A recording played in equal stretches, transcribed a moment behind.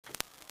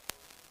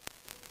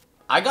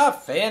I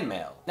got fan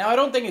mail. Now, I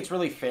don't think it's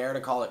really fair to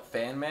call it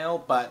fan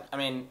mail, but I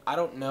mean, I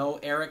don't know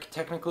Eric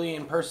technically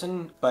in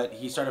person, but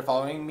he started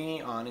following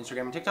me on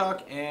Instagram and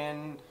TikTok,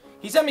 and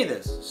he sent me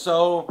this.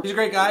 So he's a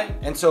great guy.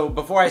 And so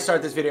before I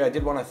start this video, I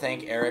did want to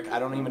thank Eric. I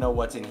don't even know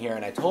what's in here.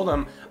 And I told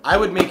him I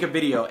would make a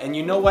video. And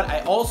you know what? I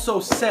also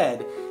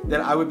said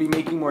that I would be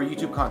making more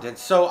YouTube content.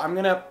 So I'm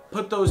going to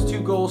put those two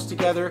goals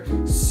together,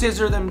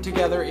 scissor them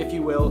together, if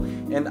you will.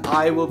 And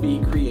I will be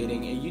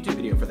creating a YouTube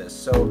video for this.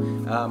 So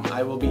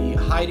I will be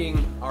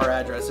hiding our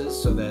addresses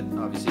so that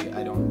obviously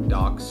I don't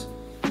dox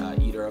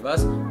either of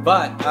us.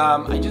 But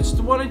I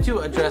just wanted to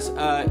address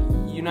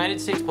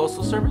United States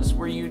Postal Service.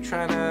 Were you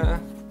trying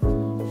to...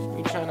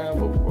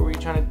 What were we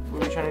trying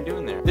to do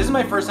in there? This is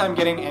my first time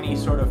getting any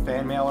sort of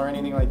fan mail or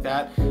anything like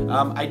that.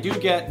 I do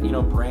get, you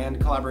know, brand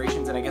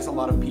collaborations, and I guess a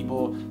lot of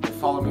people that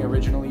follow me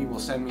originally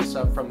will send me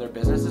stuff from their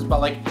businesses, but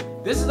like,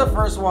 this is the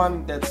first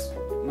one that's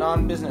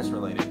non-business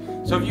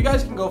related. So if you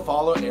guys can go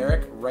follow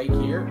Eric right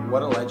here,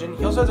 what a legend.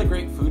 He also has a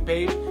great food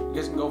page. You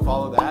guys can go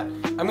follow that.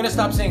 I'm gonna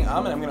stop saying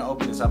and I'm gonna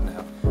open this up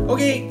now.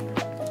 Okay.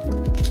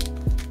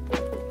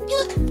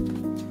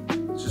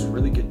 It's just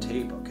really good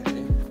tape, okay?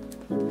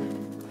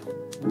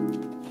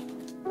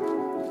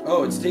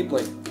 Oh, it's taped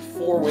like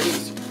 4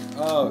 ways.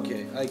 Oh,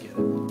 okay, I get it.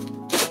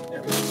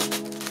 There we go.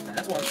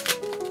 That's one.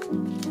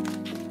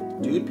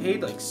 Dude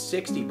paid like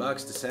 60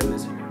 bucks to send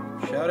this here.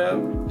 Shout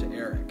out to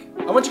Eric.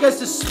 I want you guys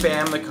to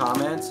spam the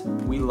comments,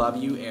 "We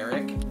love you,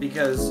 Eric,"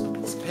 because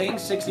it's paying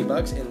 60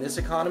 bucks in this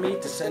economy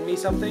to send me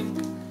something.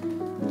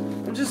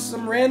 I'm just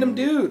some random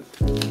dude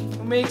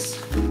who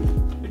makes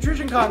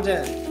nutrition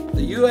content.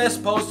 The US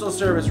Postal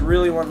Service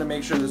really wanted to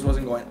make sure this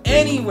wasn't going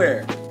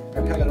anywhere.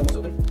 I got it almost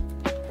open.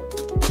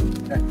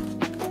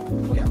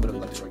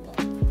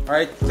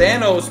 Alright,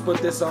 Thanos put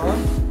this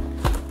on.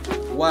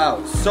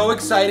 Wow, so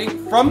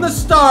exciting. From the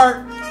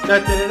start,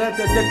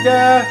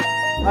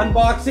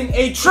 unboxing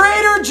a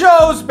Trader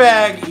Joe's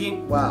bag.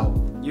 Wow,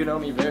 you know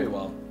me very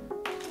well.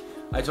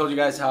 I told you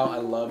guys how I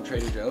love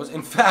Trader Joe's.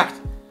 In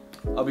fact,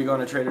 I'll be going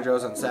to Trader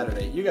Joe's on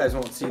Saturday. You guys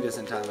won't see this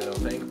in time, I don't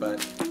think,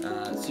 but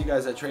see you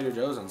guys at Trader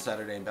Joe's on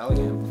Saturday in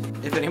Bellingham.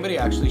 If anybody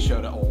actually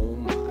showed up, oh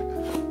my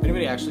god. If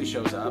anybody actually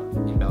shows up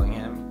in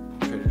Bellingham,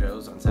 Trader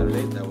Joe's on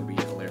Saturday, that would be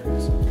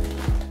hilarious.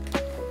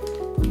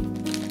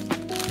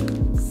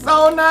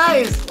 So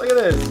nice! Look at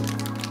this.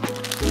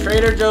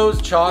 Trader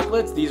Joe's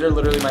chocolates. These are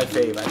literally my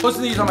fave. I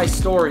posted these on my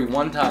story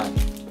one time.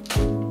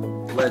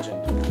 Legend.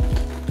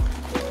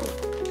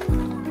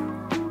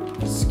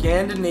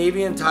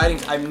 Scandinavian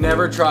tidings. I've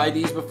never tried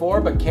these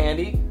before, but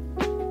candy.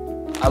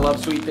 I love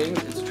sweet things.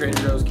 It's Trader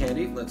Joe's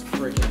candy. Let's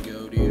freaking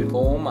go, dude.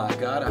 Oh my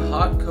god. A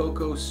hot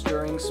cocoa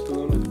stirring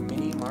spoon with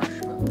mini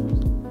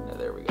marshmallows. Yeah,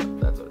 there we go.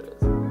 That's what it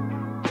is.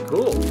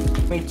 Cool.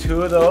 Make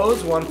 2 of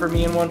those. One for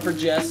me and one for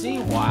Jesse.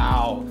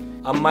 Wow.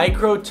 A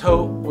micro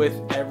tote with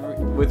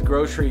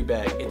grocery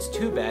bag. It's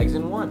 2 bags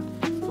in one.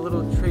 It's a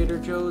little Trader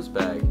Joe's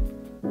bag.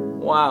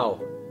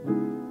 Wow.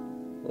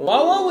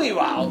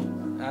 Wow.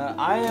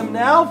 I am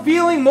now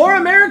feeling more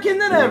American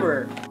than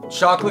ever.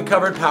 Chocolate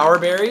covered power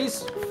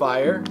berries.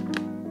 Fire.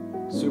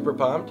 Super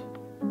pumped.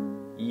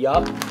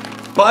 Yup.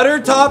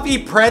 Butter toffee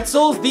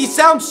pretzels. These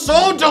sound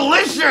so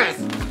delicious.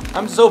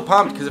 I'm so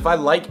pumped because if I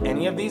like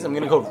any of these, I'm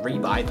gonna go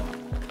rebuy them.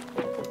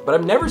 But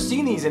I've never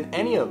seen these in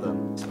any of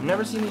them. I've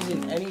never seen these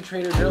in any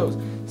Trader Joe's.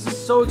 This is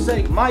so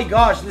exciting. My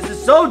gosh, this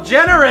is so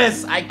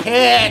generous. I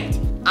can't.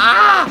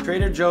 Ah!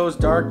 Trader Joe's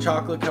dark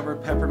chocolate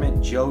covered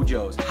peppermint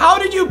JoJo's. How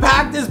did you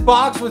pack this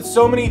box with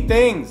so many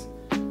things?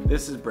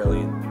 This is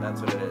brilliant. That's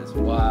what it is.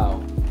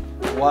 Wow.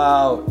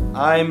 Wow.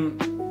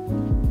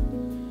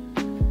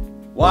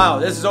 Wow,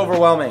 this is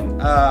overwhelming.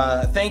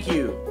 Thank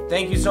you.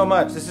 Thank you so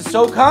much. This is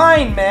so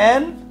kind,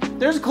 man.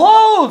 There's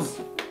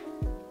clothes.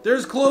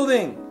 There's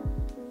clothing.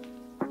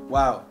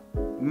 Wow.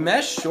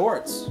 Mesh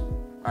shorts.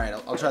 Alright,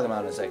 I'll try them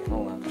out in a second.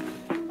 Hold on.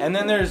 And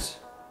then there's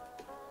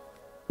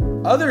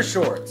other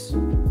shorts.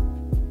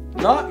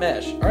 Not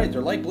mesh. Alright,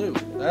 they're light blue.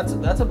 That's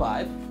a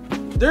vibe.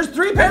 There's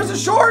 3 pairs of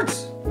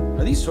shorts!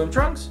 Are these swim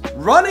trunks?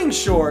 Running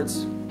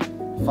shorts.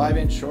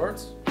 5-inch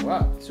shorts.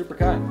 Wow, super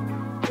kind.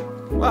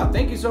 Wow,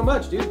 thank you so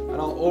much, dude. And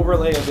I'll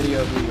overlay a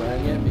video of me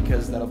wearing it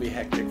because that'll be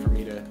hectic for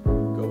me to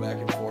go back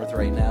and forth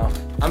right now.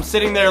 I'm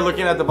sitting there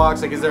looking at the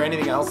box like, is there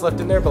anything else left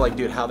in there? But like,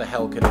 dude, how the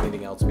hell could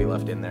anything else be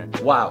left in there?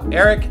 Wow.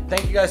 Eric,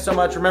 thank you guys so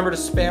much. Remember to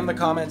spam the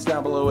comments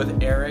down below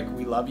with Eric.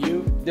 We love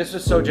you. This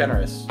was so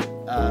generous.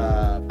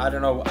 I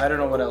don't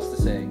know what else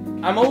to say.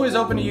 I'm always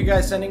open to you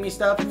guys sending me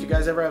stuff. If you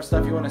guys ever have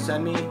stuff you want to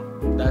send me,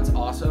 that's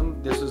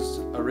awesome. This was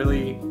a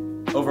really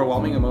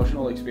overwhelming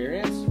emotional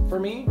experience for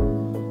me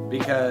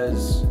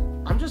because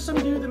I'm just some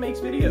dude that makes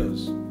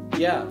videos.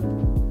 Yeah.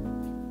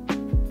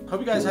 Hope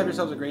you guys have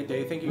yourselves a great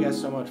day. Thank you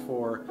guys so much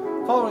for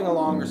following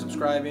along or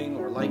subscribing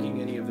or liking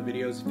any of the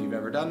videos if you've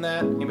ever done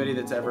that. Anybody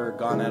that's ever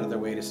gone out of their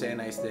way to say a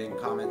nice thing,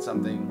 comment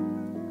something,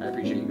 I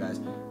appreciate you guys.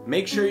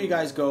 Make sure you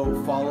guys go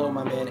follow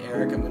my man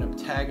Eric. I'm going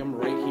to tag him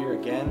right here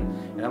again.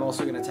 And I'm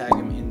also going to tag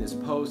him in this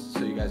post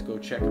so you guys go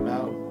check him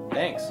out.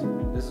 Thanks.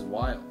 This is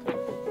wild.